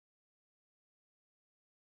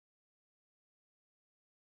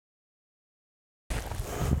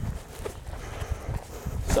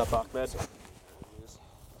up, Ahmed?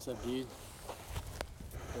 What's up, dude?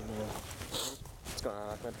 Good man. What's going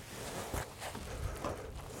on, Ahmed?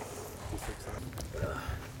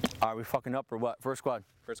 Are we fucking up or what? First squad.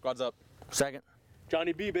 First squad's up. Second.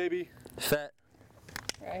 Johnny B, baby. Set.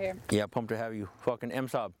 Right here. Yeah, pumped to have you. Fucking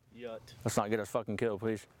M-Sob. Yut. Let's not get us fucking killed,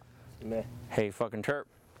 please. Meh. Hey, fucking Terp.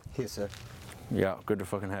 Yes, sir. Yeah, good to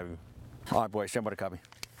fucking have you. All right, boys, stand by the copy.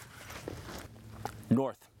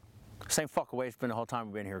 North. Same fucking way it's been the whole time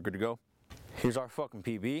we've been here. Good to go? Here's our fucking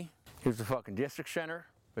PB. Here's the fucking district center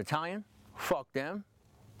battalion. Fuck them.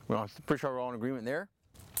 I'm pretty sure we're all in agreement there.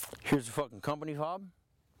 Here's the fucking company fob.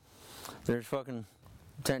 There's fucking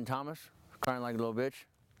Lieutenant Thomas crying like a little bitch.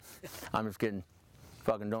 I'm just kidding.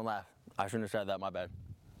 Fucking don't laugh. I shouldn't have said that, my bad.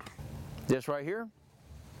 This right here,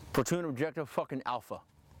 platoon objective fucking Alpha.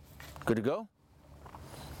 Good to go?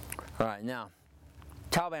 All right, now,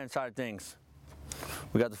 Taliban side of things.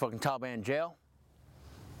 We got the fucking Taliban jail.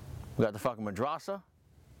 We got the fucking madrasa.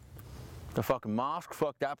 The fucking mosque,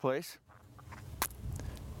 fuck that place.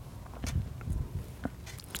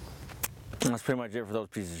 And that's pretty much it for those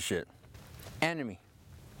pieces of shit. Enemy.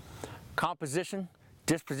 Composition,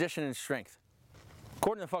 disposition, and strength.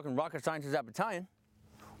 According to the fucking rocket scientists at that battalion,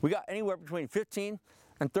 we got anywhere between 15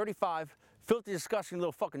 and 35 filthy, disgusting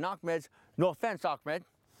little fucking Ahmeds, no offense Ahmed,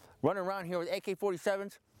 running around here with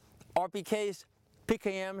AK-47s, RPKs,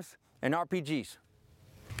 PKMs, and RPGs.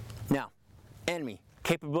 Now, enemy,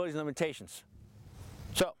 capabilities and limitations.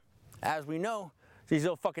 So, as we know, these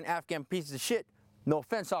little fucking Afghan pieces of shit, no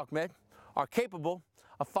offense Ahmed, are capable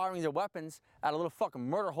of firing their weapons at a little fucking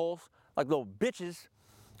murder holes like little bitches,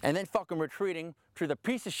 and then fucking retreating to the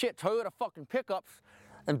piece of shit Toyota fucking pickups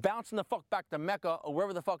and bouncing the fuck back to Mecca or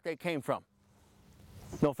wherever the fuck they came from.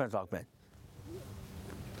 No offense, Ahmed.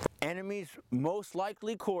 Enemy's most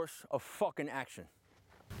likely course of fucking action.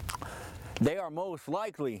 They are most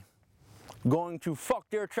likely going to fuck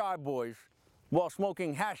their tribe boys while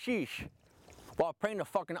smoking hashish, while praying to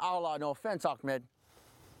fucking Allah, no offense, Ahmed,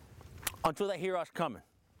 until they hear us coming.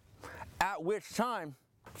 At which time,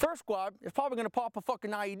 first squad is probably gonna pop a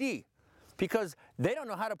fucking IED because they don't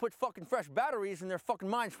know how to put fucking fresh batteries in their fucking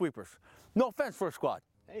minesweepers. No offense, first squad.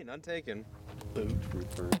 Hey, none taken. Boot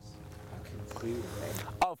troopers.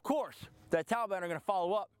 Of course, the Taliban are gonna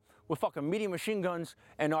follow up with fucking medium machine guns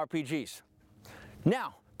and RPGs.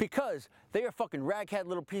 Now, because they are fucking raghead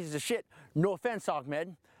little pieces of shit, no offense,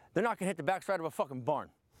 Ahmed, they're not gonna hit the backside of a fucking barn.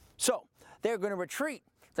 So, they're gonna retreat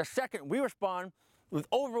the second we respond with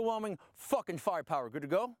overwhelming fucking firepower. Good to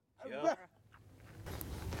go? Yeah.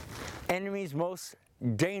 Enemy's most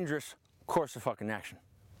dangerous course of fucking action.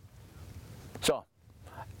 So,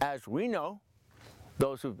 as we know,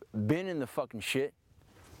 those who've been in the fucking shit,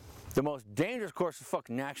 the most dangerous course of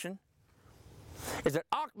fucking action is that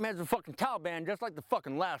Ahmed's a fucking Taliban just like the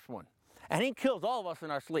fucking last one. And he kills all of us in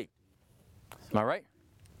our sleep. Am I right?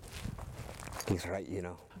 He's right, you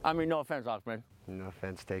know. I mean, no offense, Ahmed. No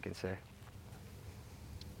offense taken, sir.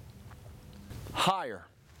 Higher.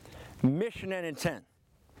 Mission and intent.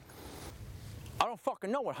 I don't fucking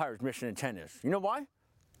know what Higher's mission and intent is. You know why?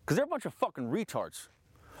 Because they're a bunch of fucking retards.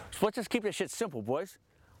 So let's just keep this shit simple, boys.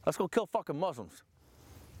 Let's go kill fucking Muslims.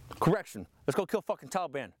 Correction. Let's go kill fucking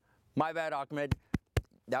Taliban. My bad, Ahmed.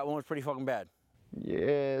 That one was pretty fucking bad.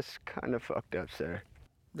 Yes, kind of fucked up, sir.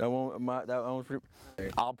 That one was pretty...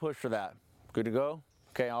 I'll push for that. Good to go?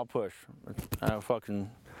 Okay, I'll push. I'll fucking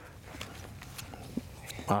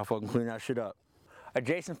clean that shit up.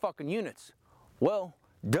 Adjacent fucking units. Well,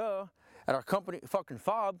 duh. At our company fucking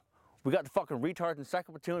fob, we got the fucking retards in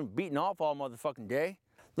second platoon beating off all motherfucking day.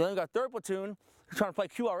 Then we got third platoon who's trying to play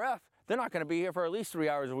QRF. They're not gonna be here for at least 3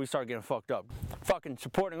 hours if we start getting fucked up. Fucking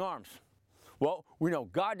supporting arms. Well, we know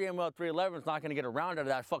goddamn well 311's not gonna get a round out of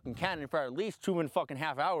that fucking cannon for at least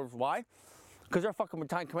 2.5 hours. Why? Because their fucking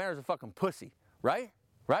battalion commander's a fucking pussy, right?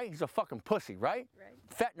 Right? He's a fucking pussy, right? Right.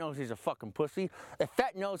 Fett knows he's a fucking pussy. If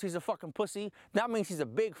Fett knows he's a fucking pussy, that means he's a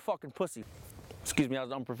big fucking pussy. Excuse me, I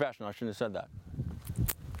was unprofessional. I shouldn't have said that.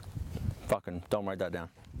 Fucking don't write that down.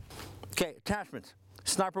 Okay, attachments.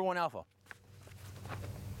 Sniper 1 Alpha.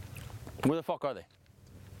 Where the fuck are they?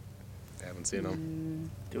 I haven't seen them.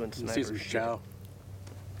 Doing sniper sniper shit. shit.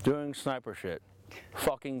 Doing sniper shit.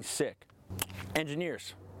 Fucking sick.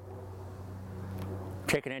 Engineers.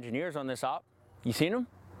 Taking engineers on this op. You seen them?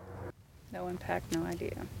 No impact, no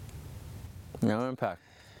idea. No impact.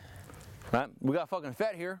 Right? We got fucking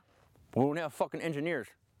Fett here. We don't have fucking engineers.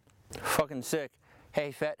 Fucking sick.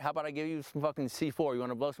 Hey Fett, how about I give you some fucking C4? You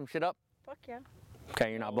wanna blow some shit up? Fuck yeah.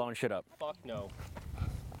 Okay, you're not blowing shit up. Fuck no.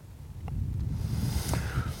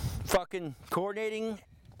 Fucking coordinating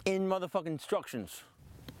in motherfucking instructions.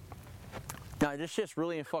 Now, this shit's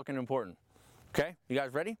really fucking important. Okay? You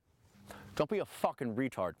guys ready? Don't be a fucking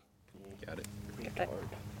retard. Got it. Okay.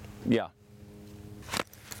 Yeah.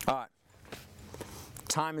 All right.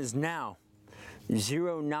 Time is now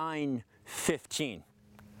 09:15.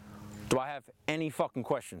 Do I have any fucking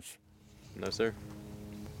questions? No, sir.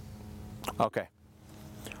 Okay.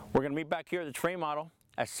 We're gonna meet back here at the train model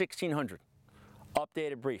at 1600.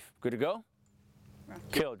 Updated brief. Good to go?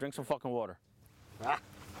 Kill. Drink some fucking water.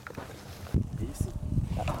 Decent.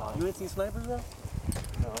 You ain't seen snipers, bro?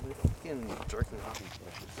 No, they're fucking jerking off these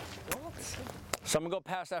snipers. What? Someone go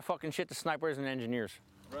pass that fucking shit to snipers and engineers.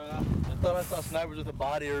 Bro, I thought I saw snipers with a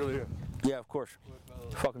body earlier. Yeah, of course.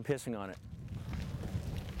 Fucking pissing on it.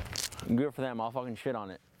 Good for them. I'll fucking shit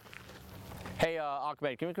on it. Hey,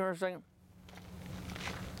 Ahmed, can we come here for a second?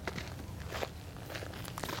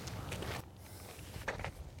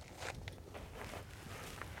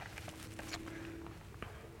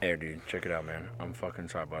 Hey, dude, check it out, man. I'm fucking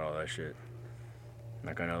sorry about all that shit.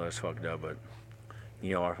 Like, I know that's fucked up, but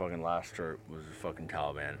you know, our fucking last trip was the fucking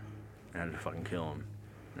Taliban. I had to fucking kill him.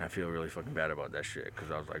 And I feel really fucking bad about that shit, because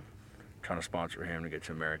I was like trying to sponsor him to get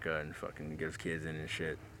to America and fucking get his kids in and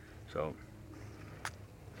shit. So,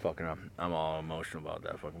 fucking, I'm all emotional about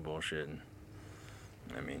that fucking bullshit. And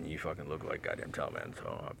I mean, you fucking look like goddamn Taliban,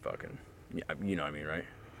 so I fucking, you know what I mean, right?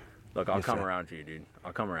 Look, I'll come around to you, dude.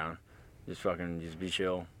 I'll come around. Just be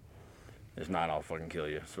chill. If not, I'll fucking kill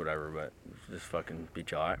you. It's whatever, but just fucking be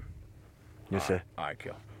chill, alright? Yes, sir. Alright,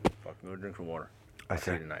 kill. Fucking go drink some water. I I'll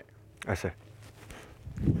see you see. tonight. I see.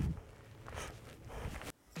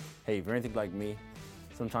 Hey, if you're anything like me,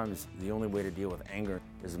 sometimes the only way to deal with anger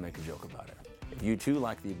is to make a joke about it. If you too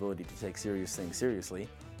lack the ability to take serious things seriously,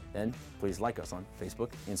 then please like us on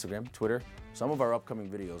Facebook, Instagram, Twitter. Some of our upcoming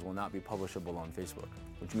videos will not be publishable on Facebook,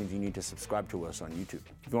 which means you need to subscribe to us on YouTube.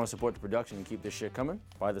 If you want to support the production and keep this shit coming,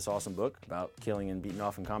 buy this awesome book about killing and beating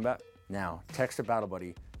off in combat. Now, text a battle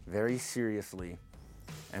buddy very seriously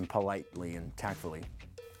and politely and tactfully.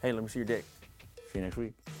 Hey, let me see your dick. See you next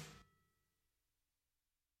week.